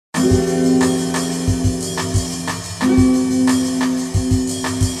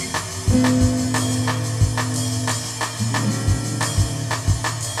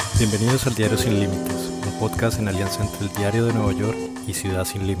Bienvenidos al Diario Sin Límites, un podcast en alianza entre el Diario de Nueva York y Ciudad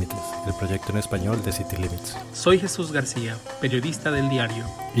Sin Límites, el proyecto en español de City Limits. Soy Jesús García, periodista del diario.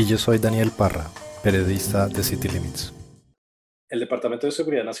 Y yo soy Daniel Parra, periodista de City Limits. El Departamento de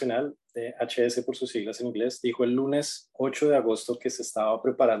Seguridad Nacional, de HS por sus siglas en inglés, dijo el lunes 8 de agosto que se estaba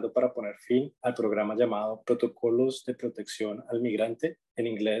preparando para poner fin al programa llamado Protocolos de Protección al Migrante, en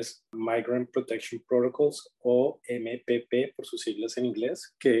inglés Migrant Protection Protocols o MPP por sus siglas en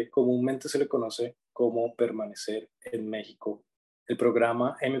inglés, que comúnmente se le conoce como Permanecer en México. El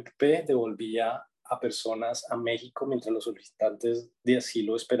programa MPP devolvía a personas a México mientras los solicitantes de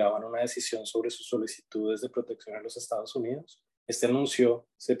asilo esperaban una decisión sobre sus solicitudes de protección en los Estados Unidos. Este anuncio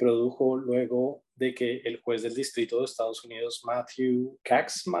se produjo luego de que el juez del Distrito de Estados Unidos, Matthew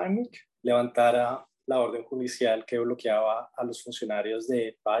Kacsmanik, levantara la orden judicial que bloqueaba a los funcionarios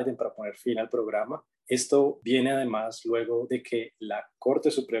de Biden para poner fin al programa. Esto viene además luego de que la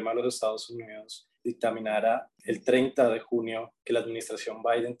Corte Suprema de los Estados Unidos dictaminara el 30 de junio que la administración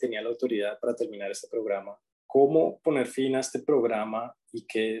Biden tenía la autoridad para terminar este programa. ¿Cómo poner fin a este programa y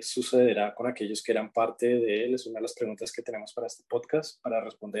qué sucederá con aquellos que eran parte de él? Es una de las preguntas que tenemos para este podcast. Para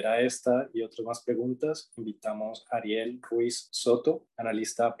responder a esta y otras más preguntas, invitamos a Ariel Ruiz Soto,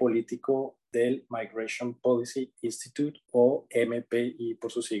 analista político del Migration Policy Institute o MPI por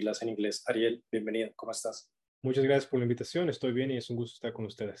sus siglas en inglés. Ariel, bienvenido. ¿Cómo estás? Muchas gracias por la invitación. Estoy bien y es un gusto estar con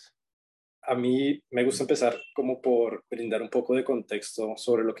ustedes. A mí me gusta empezar como por brindar un poco de contexto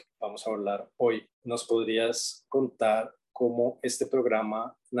sobre lo que vamos a hablar hoy. ¿Nos podrías contar cómo este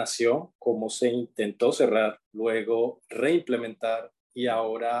programa nació, cómo se intentó cerrar, luego reimplementar y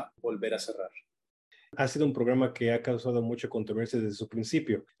ahora volver a cerrar? Ha sido un programa que ha causado mucha controversia desde su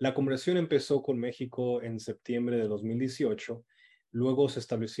principio. La conversación empezó con México en septiembre de 2018. Luego se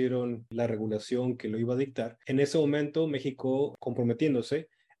establecieron la regulación que lo iba a dictar. En ese momento, México comprometiéndose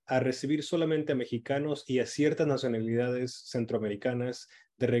a recibir solamente a mexicanos y a ciertas nacionalidades centroamericanas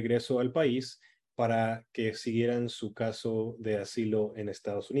de regreso al país para que siguieran su caso de asilo en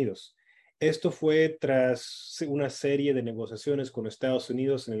Estados Unidos. Esto fue tras una serie de negociaciones con Estados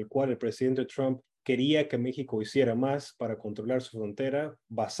Unidos en el cual el presidente Trump quería que México hiciera más para controlar su frontera,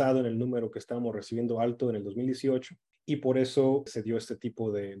 basado en el número que estábamos recibiendo alto en el 2018. Y por eso se dio este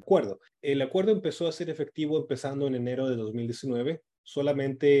tipo de acuerdo. El acuerdo empezó a ser efectivo empezando en enero de 2019,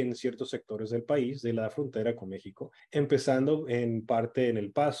 solamente en ciertos sectores del país, de la frontera con México, empezando en parte en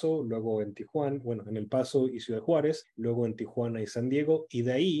El Paso, luego en Tijuana, bueno, en El Paso y Ciudad Juárez, luego en Tijuana y San Diego, y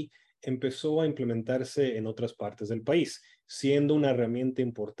de ahí empezó a implementarse en otras partes del país, siendo una herramienta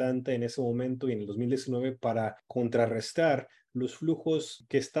importante en ese momento y en el 2019 para contrarrestar los flujos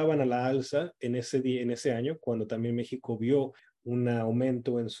que estaban a la alza en ese año, cuando también México vio un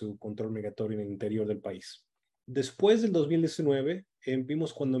aumento en su control migratorio en el interior del país. Después del 2019,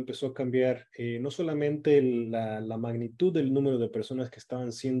 vimos cuando empezó a cambiar no solamente la magnitud del número de personas que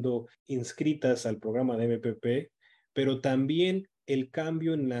estaban siendo inscritas al programa de MPP, pero también el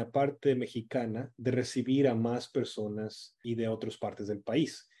cambio en la parte mexicana de recibir a más personas y de otras partes del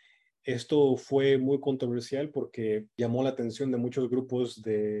país. Esto fue muy controversial porque llamó la atención de muchos grupos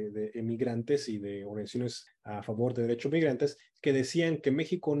de emigrantes y de organizaciones a favor de derechos migrantes que decían que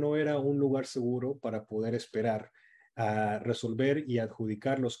México no era un lugar seguro para poder esperar a resolver y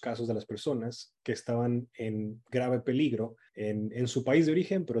adjudicar los casos de las personas que estaban en grave peligro en su país de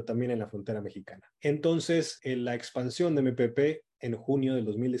origen, pero también en la frontera mexicana. Entonces, en la expansión de MPP en junio del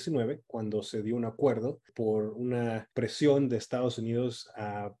 2019, cuando se dio un acuerdo por una presión de Estados Unidos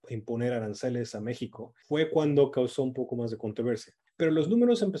a imponer aranceles a México, fue cuando causó un poco más de controversia. Pero los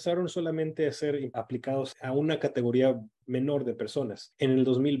números empezaron solamente a ser aplicados a una categoría menor de personas. En el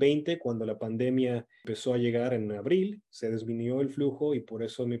 2020, cuando la pandemia empezó a llegar en abril, se disminuyó el flujo y por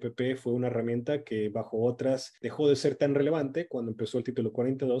eso MPP fue una herramienta que bajo otras dejó de ser tan relevante cuando empezó el título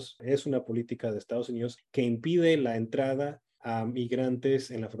 42. Es una política de Estados Unidos que impide la entrada a migrantes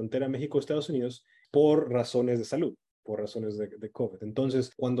en la frontera México-Estados Unidos por razones de salud, por razones de COVID.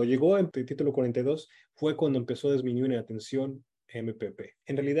 Entonces, cuando llegó el título 42, fue cuando empezó a disminuir la atención MPP.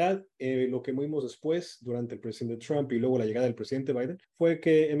 En realidad, lo que vimos después, durante el presidente Trump y luego la llegada del presidente Biden, fue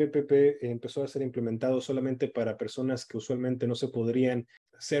que MPP empezó a ser implementado solamente para personas que usualmente no se podrían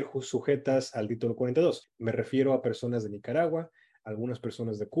ser sujetas al título 42. Me refiero a personas de Nicaragua, algunas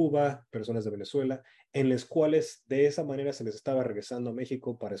personas de Cuba, personas de Venezuela, en las cuales de esa manera se les estaba regresando a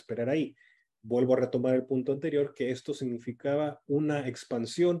México para esperar ahí. Vuelvo a retomar el punto anterior, que esto significaba una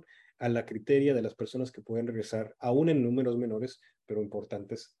expansión a la criteria de las personas que pueden regresar, aún en números menores, pero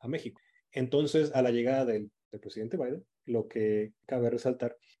importantes, a México. Entonces, a la llegada del presidente Biden, lo que cabe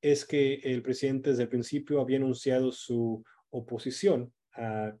resaltar es que el presidente desde el principio había anunciado su oposición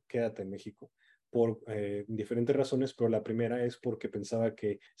a quédate en México por diferentes razones, pero la primera es porque pensaba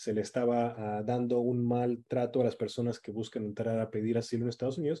que se le estaba dando un mal trato a las personas que buscan entrar a pedir asilo en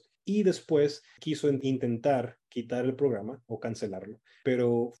Estados Unidos, y después quiso intentar quitar el programa o cancelarlo,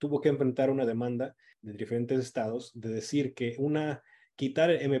 pero tuvo que enfrentar una demanda de diferentes estados de decir que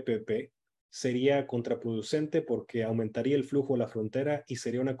quitar el MPP sería contraproducente porque aumentaría el flujo a la frontera y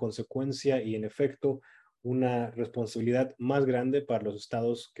sería una consecuencia y en efecto una responsabilidad más grande para los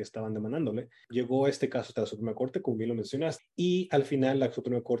estados que estaban demandándole. Llegó este caso hasta la Suprema Corte, como bien lo mencionaste, y al final la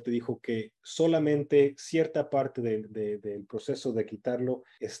Suprema Corte dijo que solamente cierta parte del proceso de quitarlo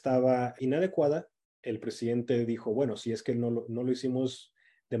estaba inadecuada. El presidente dijo, bueno, si es que no lo hicimos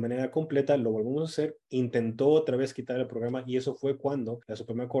de manera completa, lo volvemos a hacer. Intentó otra vez quitar el programa y eso fue cuando la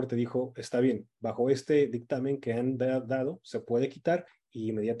Suprema Corte dijo, está bien, bajo este dictamen que han dado, se puede quitar, y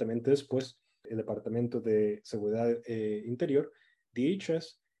inmediatamente después el Departamento de Seguridad Interior,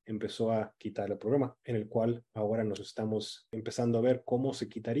 DHS, empezó a quitar el programa, en el cual ahora nos estamos empezando a ver cómo se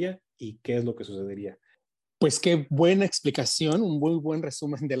quitaría y qué es lo que sucedería. Pues qué buena explicación, un muy buen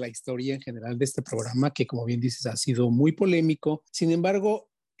resumen de la historia en general de este programa, que como bien dices ha sido muy polémico. Sin embargo,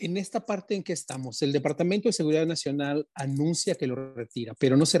 en esta parte en que estamos, el Departamento de Seguridad Nacional anuncia que lo retira,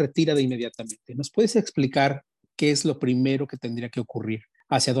 pero no se retira de inmediatamente. ¿Nos puedes explicar qué es lo primero que tendría que ocurrir?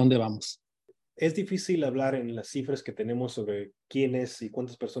 ¿Hacia dónde vamos? Es difícil hablar en las cifras que tenemos sobre quiénes y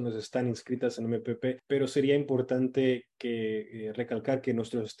cuántas personas están inscritas en MPP, pero sería importante recalcar que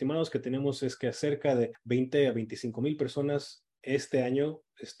nuestros estimados que tenemos es que cerca de 20 a 25 mil personas este año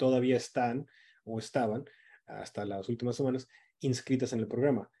todavía están o estaban hasta las últimas semanas inscritas en el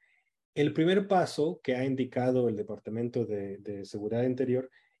programa. El primer paso que ha indicado el Departamento de Seguridad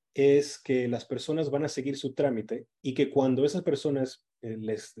Interior es que las personas van a seguir su trámite y que cuando esas personas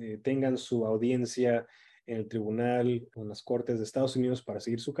tengan su audiencia en el tribunal o en las cortes de Estados Unidos para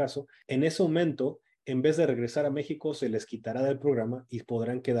seguir su caso, en ese momento, en vez de regresar a México, se les quitará del programa y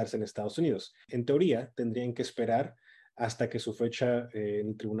podrán quedarse en Estados Unidos. En teoría, tendrían que esperar hasta que su fecha en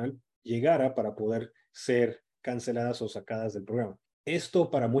el tribunal llegara para poder ser canceladas o sacadas del programa.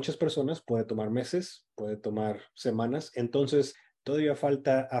 Esto para muchas personas puede tomar meses, puede tomar semanas, entonces todavía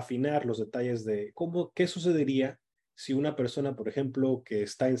falta afinar los detalles de qué sucedería si una persona, por ejemplo, que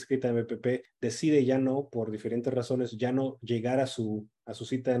está inscrita en MPP, decide ya no, por diferentes razones, ya no llegar a su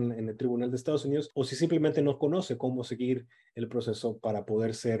cita en el Tribunal de Estados Unidos, o si simplemente no conoce cómo seguir el proceso para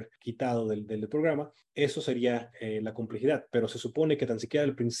poder ser quitado del programa. Eso sería la complejidad, pero se supone que tan siquiera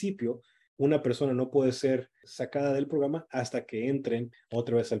al principio una persona no puede ser sacada del programa hasta que entren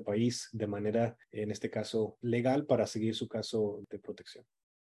otra vez al país de manera, en este caso, legal para seguir su caso de protección.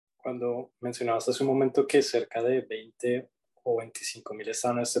 Cuando mencionabas hace un momento que cerca de 20 o 25 mil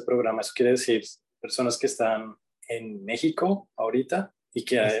están en este programa, eso quiere decir personas que están en México ahorita y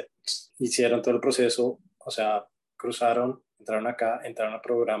que hicieron todo el proceso, o sea, cruzaron, entraron acá, entraron al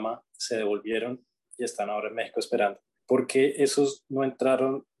programa, se devolvieron y están ahora en México esperando. ¿Por qué esos no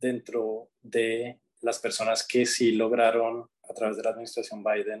entraron dentro de las personas que sí lograron, a través de la administración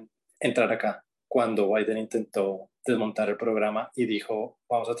Biden, entrar acá? Cuando Biden intentó desmontar el programa y dijo,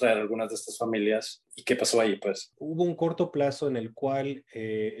 vamos a traer algunas de estas familias. ¿Y qué pasó ahí? Pues hubo un corto plazo en el cual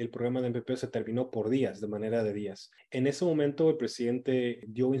el programa de MPP se terminó por días, de manera de días. En ese momento el presidente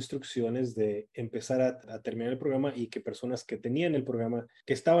dio instrucciones de empezar a terminar el programa y que personas que tenían el programa,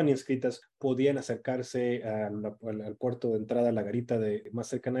 que estaban inscritas, podían acercarse al puerto de entrada, a la garita más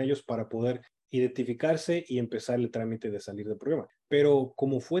cercana a ellos para poder identificarse y empezar el trámite de salir del programa. Pero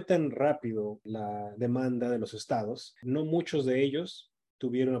como fue tan rápido la demanda de los estados, no muchos de ellos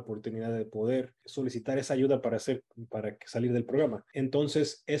tuvieron la oportunidad de poder solicitar esa ayuda para salir del programa.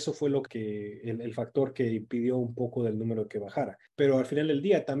 Entonces, eso fue el factor que impidió un poco del número que bajara. Pero al final del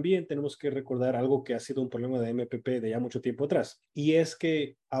día también tenemos que recordar algo que ha sido un problema de MPP de ya mucho tiempo atrás, y es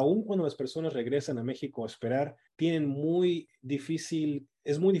que aun cuando las personas regresan a México a esperar, es muy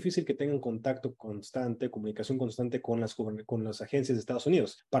difícil que tengan contacto constante, comunicación constante con las agencias de Estados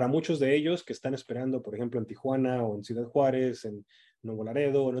Unidos. Para muchos de ellos que están esperando, por ejemplo, en Tijuana o en Ciudad Juárez, en Nuevo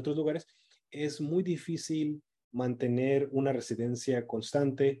Laredo o en otros lugares, es muy difícil mantener una residencia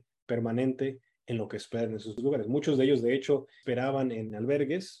constante, permanente, en lo que esperan en esos lugares. Muchos de ellos, de hecho, esperaban en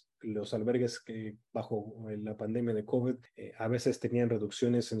albergues. Los albergues que bajo la pandemia de COVID a veces tenían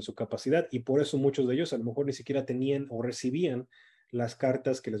reducciones en su capacidad, y por eso muchos de ellos a lo mejor ni siquiera tenían o recibían las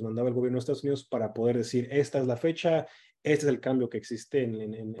cartas que les mandaba el gobierno de Estados Unidos para poder decir, esta es la fecha este es el cambio que existe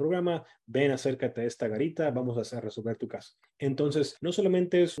en el programa, ven, acércate a esta garita, vamos a resolver tu caso. Entonces, no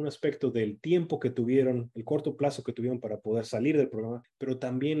solamente es un aspecto del tiempo que tuvieron, el corto plazo que tuvieron para poder salir del programa, pero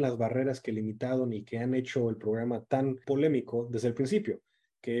también las barreras que limitaron y que han hecho el programa tan polémico desde el principio,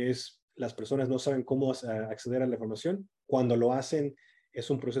 que es las personas no saben cómo acceder a la información. Cuando lo hacen, es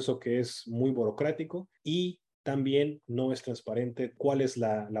un proceso que es muy burocrático y también no es transparente cuál es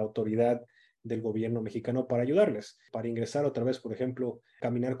la autoridad del gobierno mexicano para ayudarles, para ingresar otra vez, por ejemplo,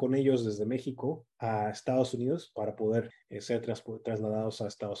 caminar con ellos desde México a Estados Unidos para poder ser trasladados a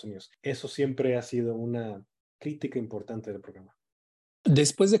Estados Unidos. Eso siempre ha sido una crítica importante del programa.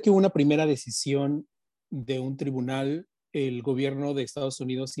 Después de que hubo una primera decisión de un tribunal, el gobierno de Estados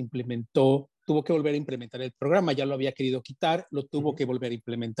Unidos tuvo que volver a implementar el programa, ya lo había querido quitar, lo tuvo que volver a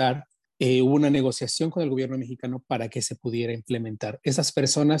implementar. Hubo una negociación con el gobierno mexicano para que se pudiera implementar. Esas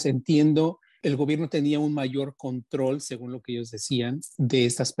personas, entiendo, el gobierno tenía un mayor control, según lo que ellos decían, de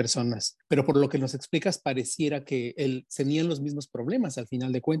estas personas. Pero por lo que nos explicas, pareciera que tenían los mismos problemas al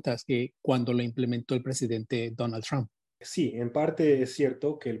final de cuentas que cuando lo implementó el presidente Donald Trump. Sí, en parte es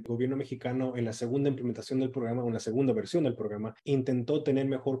cierto que el gobierno mexicano en la segunda implementación del programa, o en la segunda versión del programa, intentó tener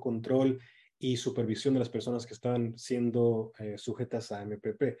mejor control y supervisión de las personas que estaban siendo sujetas a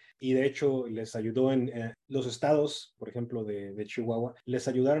MPP. Y de hecho les ayudó en los estados, por ejemplo, de Chihuahua, les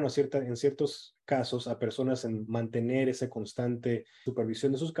ayudaron en ciertos casos a personas en mantener esa constante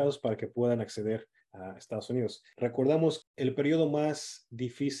supervisión de sus casos para que puedan acceder a Estados Unidos. Recordamos el periodo más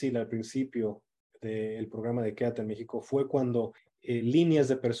difícil al principio del programa de Quédate en México fue cuando líneas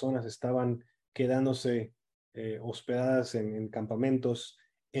de personas estaban quedándose hospedadas en campamentos,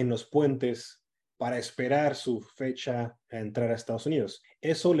 en los puentes, para esperar su fecha a entrar a Estados Unidos.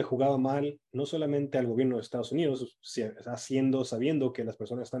 Eso le jugaba mal no solamente al gobierno de Estados Unidos, sabiendo que las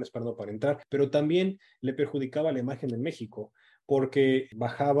personas están esperando para entrar, pero también le perjudicaba la imagen de México, porque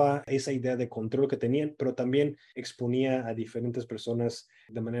bajaba esa idea de control que tenían, pero también exponía a diferentes personas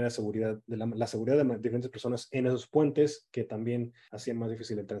de manera de seguridad, la seguridad de diferentes personas en esos puentes que también hacían más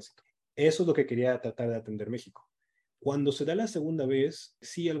difícil el tránsito. Eso es lo que quería tratar de atender México. Cuando se da la segunda vez,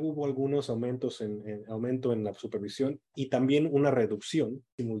 sí hubo algunos aumento en la supervisión y también una reducción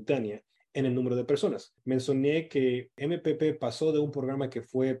simultánea en el número de personas. Mencioné que MPP pasó de un programa que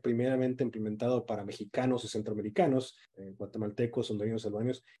fue primeramente implementado para mexicanos y centroamericanos, guatemaltecos, hondureños,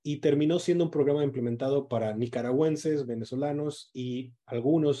 salvadoreños, y terminó siendo un programa implementado para nicaragüenses, venezolanos y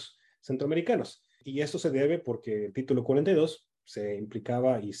algunos centroamericanos. Y esto se debe porque el título 42 se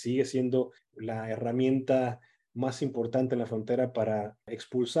implicaba y sigue siendo la herramienta más importante en la frontera para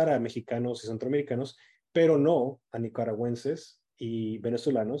expulsar a mexicanos y centroamericanos, pero no a nicaragüenses y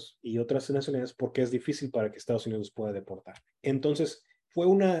venezolanos y otras nacionalidades porque es difícil para que Estados Unidos los pueda deportar. Entonces, fue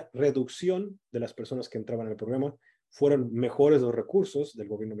una reducción de las personas que entraban al programa, fueron mejores los recursos del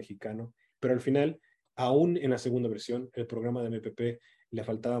gobierno mexicano, pero al final, aún en la segunda versión, el programa de MPP le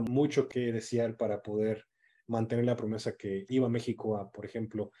faltaba mucho que desear para poder mantener la promesa que iba México a, por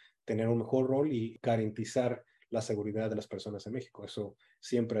ejemplo, tener un mejor rol y garantizar la seguridad de las personas en México. Eso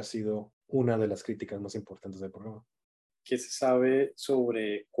siempre ha sido una de las críticas más importantes del programa. ¿Qué se sabe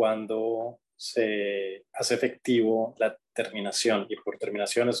sobre cuándo se hace efectivo la terminación? Y por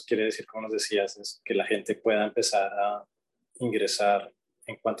terminación eso quiere decir, como nos decías, es que la gente pueda empezar a ingresar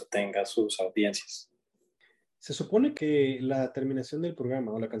en cuanto tenga sus audiencias. Se supone que la terminación del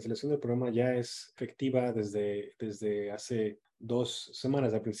programa o la cancelación del programa ya es efectiva desde hace 2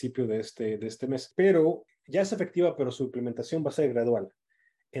 semanas, al principio de este mes, pero ya es efectiva, pero su implementación va a ser gradual.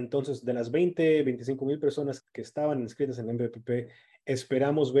 Entonces, de las 25 mil personas que estaban inscritas en el MPP,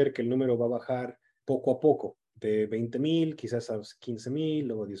 esperamos ver que el número va a bajar poco a poco, de 20 mil, quizás a 15 mil,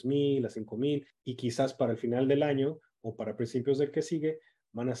 luego a 10 mil, a 5 mil, y quizás para el final del año o para principios del que sigue,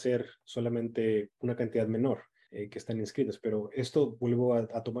 van a ser solamente una cantidad menor que están inscritas. Pero esto, vuelvo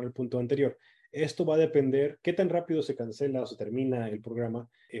a tomar el punto anterior, esto va a depender qué tan rápido se cancela o se termina el programa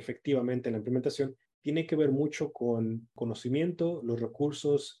efectivamente en la implementación. Tiene que ver mucho con conocimiento, los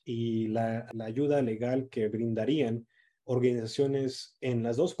recursos y la ayuda legal que brindarían organizaciones en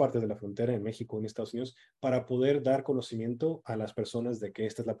las dos partes de la frontera, en México y en Estados Unidos, para poder dar conocimiento a las personas de que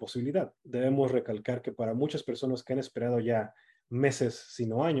esta es la posibilidad. Debemos recalcar que para muchas personas que han esperado ya meses,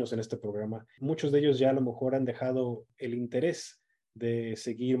 sino años en este programa, muchos de ellos ya a lo mejor han dejado el interés de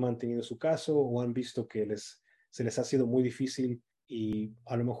seguir manteniendo su caso o han visto que se les ha sido muy difícil y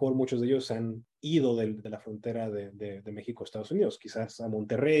a lo mejor muchos de ellos han ido de la frontera de México a Estados Unidos, quizás a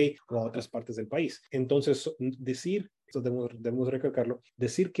Monterrey o a otras partes del país. Entonces, esto debemos recalcarlo,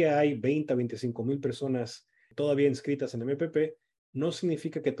 decir que hay 20 a 25 mil personas todavía inscritas en MPP no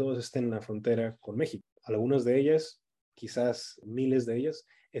significa que todos estén en la frontera con México. Algunas de ellas quizás miles de ellas,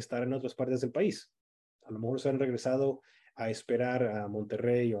 estarán en otras partes del país. A lo mejor se han regresado a esperar a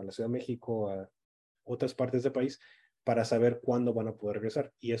Monterrey o a la Ciudad de México, a otras partes del país, para saber cuándo van a poder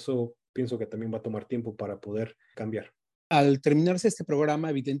regresar. Y eso pienso que también va a tomar tiempo para poder cambiar. Al terminarse este programa,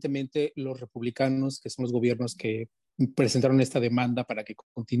 evidentemente los republicanos, que son los gobiernos que presentaron esta demanda para que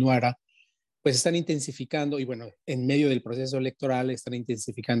continuara, pues están intensificando, y bueno, en medio del proceso electoral están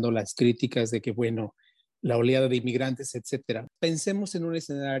intensificando las críticas de que, bueno, la oleada de inmigrantes, etcétera. Pensemos en un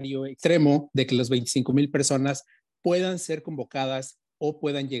escenario extremo de que las 25,000 personas puedan ser convocadas o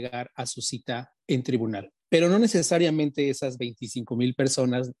puedan llegar a su cita en tribunal. Pero no necesariamente esas 25,000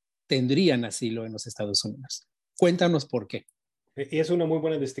 personas tendrían asilo en los Estados Unidos. Cuéntanos por qué. Y es una muy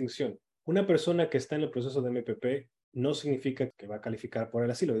buena distinción. Una persona que está en el proceso de MPP no significa que va a calificar por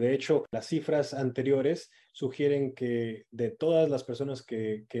el asilo. De hecho, las cifras anteriores sugieren que de todas las personas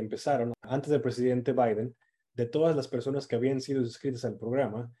que empezaron antes del presidente Biden, de todas las personas que habían sido inscritas al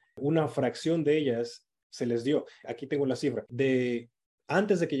programa, una fracción de ellas se les dio. Aquí tengo la cifra.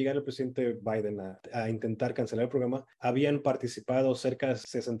 Antes de que llegara el presidente Biden a intentar cancelar el programa, habían participado cerca de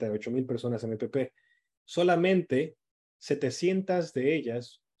 68,000 personas en MPP. Solamente 700 de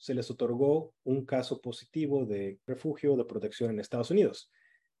ellas se les otorgó un caso positivo de refugio o de protección en Estados Unidos.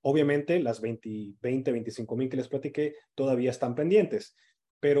 Obviamente, las 25,000 que les platiqué todavía están pendientes,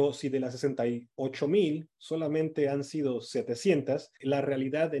 pero si de las 68,000 solamente han sido 700, la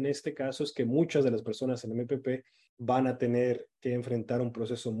realidad en este caso es que muchas de las personas en MPP van a tener que enfrentar un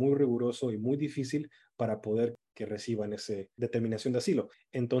proceso muy riguroso y muy difícil para poder que reciban esa determinación de asilo.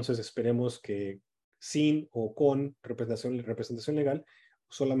 Entonces, esperemos que sin o con representación legal,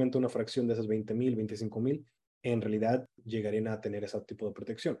 solamente una fracción de esas 20,000, 25,000, en realidad llegarían a tener ese tipo de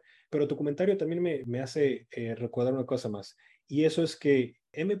protección. Pero tu comentario también me hace recordar una cosa más, y eso es que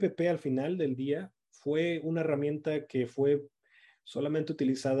MPP al final del día fue una herramienta que fue solamente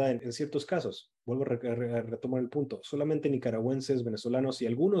utilizada en ciertos casos. Vuelvo a retomar el punto. Solamente nicaragüenses, venezolanos y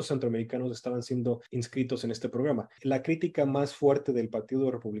algunos centroamericanos estaban siendo inscritos en este programa. La crítica más fuerte del Partido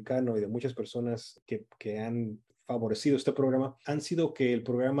Republicano y de muchas personas que han favorecido este programa han sido que el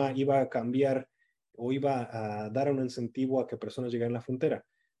programa iba a cambiar o iba a dar un incentivo a que personas llegaran a la frontera.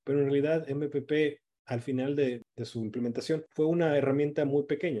 Pero en realidad MPP al final de su implementación fue una herramienta muy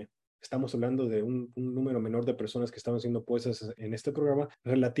pequeña. Estamos hablando de un número menor de personas que estaban siendo puestas en este programa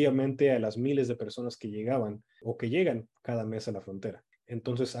relativamente a las miles de personas que llegaban o que llegan cada mes a la frontera.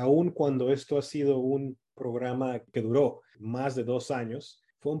 Entonces, aun cuando esto ha sido un programa que duró más de 2 años,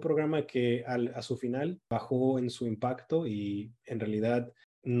 fue un programa que a su final bajó en su impacto y en realidad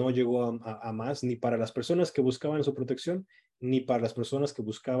no llegó a más ni para las personas que buscaban su protección ni para las personas que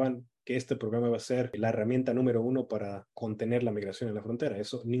buscaban que este programa va a ser la herramienta número 1 para contener la migración en la frontera.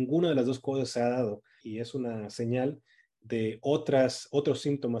 Eso, ninguna de las dos cosas se ha dado y es una señal de otros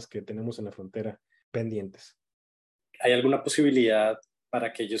síntomas que tenemos en la frontera pendientes. ¿Hay alguna posibilidad para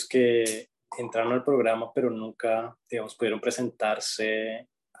aquellos que entraron al programa pero nunca, digamos, pudieron presentarse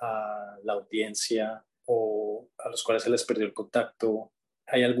a la audiencia o a los cuales se les perdió el contacto?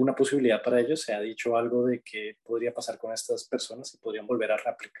 ¿Hay alguna posibilidad para ellos? ¿Se ha dicho algo de qué podría pasar con estas personas? ¿Si podrían volver a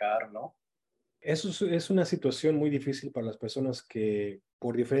reaplicar o no? Eso es una situación muy difícil para las personas que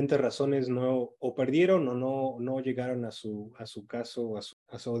por diferentes razones o perdieron o no llegaron a su caso, a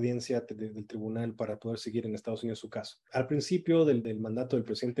su audiencia del tribunal para poder seguir en Estados Unidos su caso. Al principio del mandato del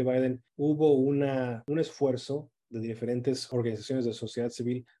presidente Biden hubo un esfuerzo de diferentes organizaciones de sociedad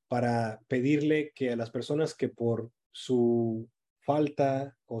civil para pedirle que a las personas que por su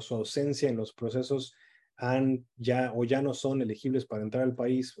falta o su ausencia en los procesos ya no son elegibles para entrar al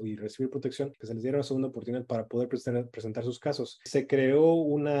país y recibir protección, que se les diera una segunda oportunidad para poder presentar sus casos. Se creó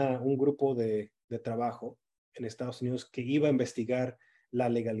un grupo de trabajo en Estados Unidos que iba a investigar la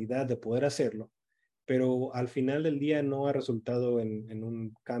legalidad de poder hacerlo, pero al final del día no ha resultado en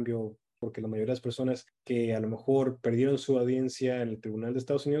un cambio porque la mayoría de las personas que a lo mejor perdieron su audiencia en el Tribunal de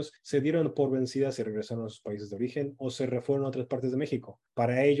Estados Unidos se dieron por vencidas y regresaron a sus países de origen o se refueron a otras partes de México.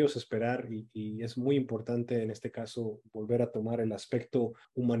 Para ellos esperar, y es muy importante en este caso volver a tomar el aspecto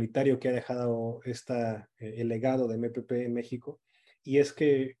humanitario que ha dejado el legado de MPP en México, y es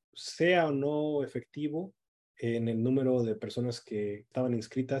que sea o no efectivo en el número de personas que estaban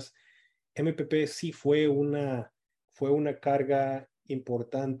inscritas, MPP sí fue una carga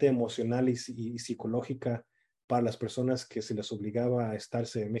importante emocional y psicológica para las personas que se les obligaba a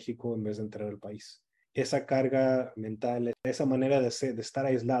estarse en México en vez de entrar al país. Esa carga mental, esa manera de estar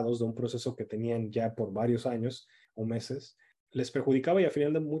aislados de un proceso que tenían ya por varios años o meses, les perjudicaba y al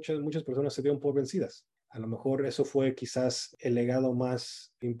final de muchas personas se dieron por vencidas. A lo mejor eso fue quizás el legado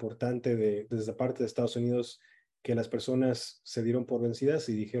más importante desde parte de Estados Unidos que las personas se dieron por vencidas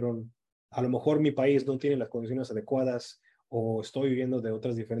y dijeron, a lo mejor mi país no tiene las condiciones adecuadas o estoy viviendo de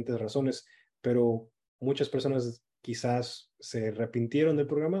otras diferentes razones, pero muchas personas quizás se arrepintieron del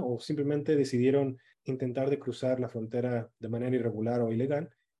programa o simplemente decidieron intentar de cruzar la frontera de manera irregular o ilegal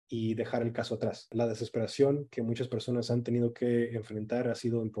y dejar el caso atrás. La desesperación que muchas personas han tenido que enfrentar ha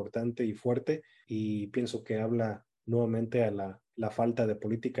sido importante y fuerte, y pienso que habla nuevamente a la falta de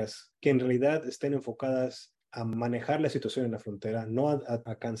políticas que en realidad estén enfocadas a manejar la situación en la frontera, no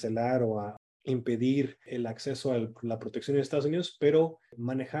a cancelar o a impedir el acceso a la protección en Estados Unidos, pero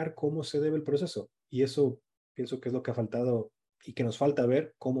manejar cómo se debe el proceso. Y eso pienso que es lo que ha faltado y que nos falta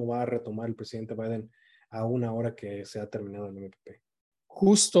ver cómo va a retomar el presidente Biden a una hora que se ha terminado el MPP.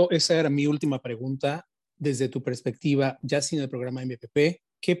 Justo esa era mi última pregunta. Desde tu perspectiva, ya sin el programa MPP,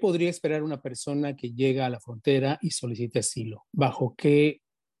 ¿qué podría esperar una persona que llega a la frontera y solicite asilo? ¿Bajo qué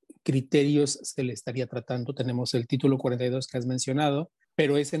criterios se le estaría tratando? Tenemos el título 42 que has mencionado,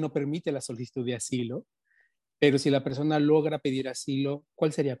 pero ese no permite la solicitud de asilo. Pero si la persona logra pedir asilo,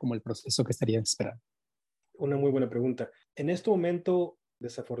 ¿cuál sería como el proceso que estarían esperando? Una muy buena pregunta. En este momento,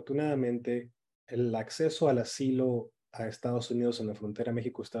 desafortunadamente, el acceso al asilo a Estados Unidos en la frontera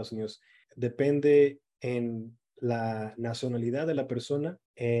México-Estados Unidos depende en la nacionalidad de la persona,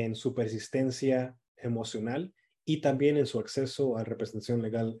 en su persistencia emocional y también en su acceso a representación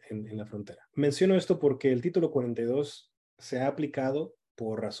legal en la frontera. Menciono esto porque el título 42 se ha aplicado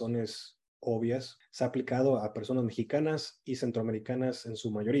por razones obvias, se ha aplicado a personas mexicanas y centroamericanas en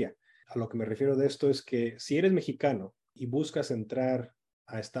su mayoría. A lo que me refiero de esto es que si eres mexicano y buscas entrar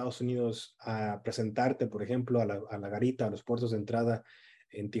a Estados Unidos a presentarte, por ejemplo, a la garita, a los puertos de entrada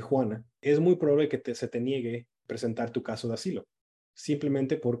en Tijuana, es muy probable que se te niegue presentar tu caso de asilo,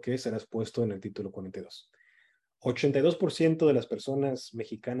 simplemente porque serás puesto en el título 42. 82% de las personas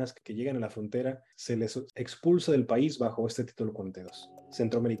mexicanas que llegan a la frontera se les expulsa del país bajo este título 42.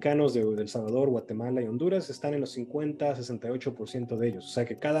 Centroamericanos de El Salvador, Guatemala y Honduras están en los 50-68% de ellos. O sea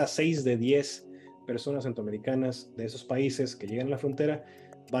que cada 6 de 10 personas centroamericanas de esos países que llegan a la frontera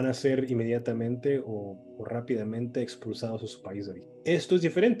van a ser inmediatamente o rápidamente expulsados a su país de origen. Esto es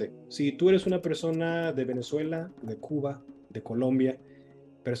diferente. Si tú eres una persona de Venezuela, de Cuba, de Colombia,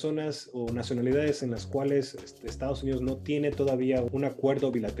 personas o nacionalidades en las cuales Estados Unidos no tiene todavía un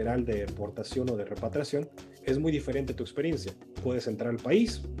acuerdo bilateral de deportación o de repatriación, es muy diferente tu experiencia. Puedes entrar al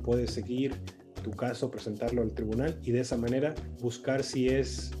país, puedes seguir tu caso, presentarlo al tribunal y de esa manera buscar si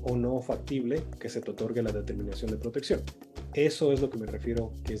es o no factible que se te otorgue la determinación de protección. Eso es lo que me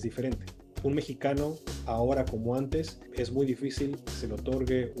refiero que es diferente. Un mexicano, ahora como antes, es muy difícil que se le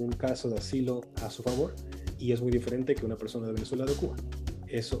otorgue un caso de asilo a su favor, y es muy diferente que una persona de Venezuela o de Cuba.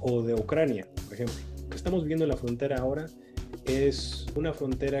 O de Ucrania, por ejemplo. Lo que estamos viendo en la frontera ahora es una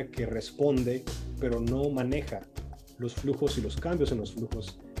frontera que responde, pero no maneja los flujos y los cambios en los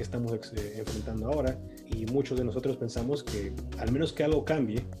flujos que estamos enfrentando ahora, y muchos de nosotros pensamos que al menos que algo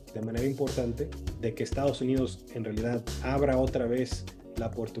cambie de manera importante, de que Estados Unidos en realidad abra otra vez la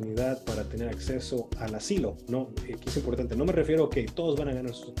oportunidad para tener acceso al asilo. No, aquí es importante, no me refiero a que todos van a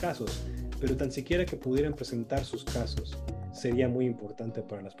ganar sus casos, pero tan siquiera que pudieran presentar sus casos sería muy importante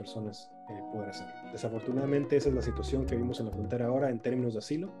para las personas poder hacerlo. Desafortunadamente esa es la situación que vimos en la frontera ahora en términos de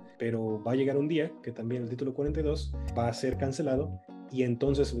asilo, pero va a llegar un día que también el título 42 va a ser cancelado, y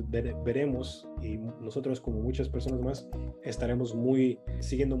entonces veremos, y nosotros como muchas personas más estaremos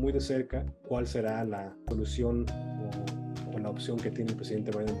siguiendo muy de cerca cuál será la solución o la opción que tiene el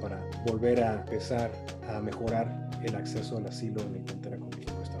presidente Biden para volver a empezar a mejorar el acceso al asilo en la frontera con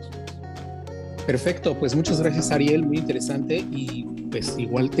México y Estados Unidos. Perfecto, pues muchas gracias, Ariel, muy interesante, y pues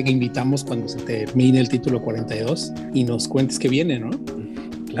igual te invitamos cuando se termine el título 42 y nos cuentes qué viene, ¿no?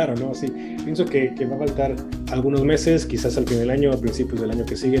 Claro, no, sí. Pienso que va a faltar algunos meses, quizás al fin del año, a principios del año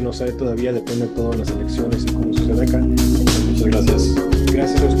que sigue, no sé todavía, depende de todas las elecciones y cómo sucede acá. Muchas gracias.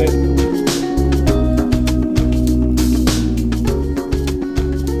 Gracias a usted.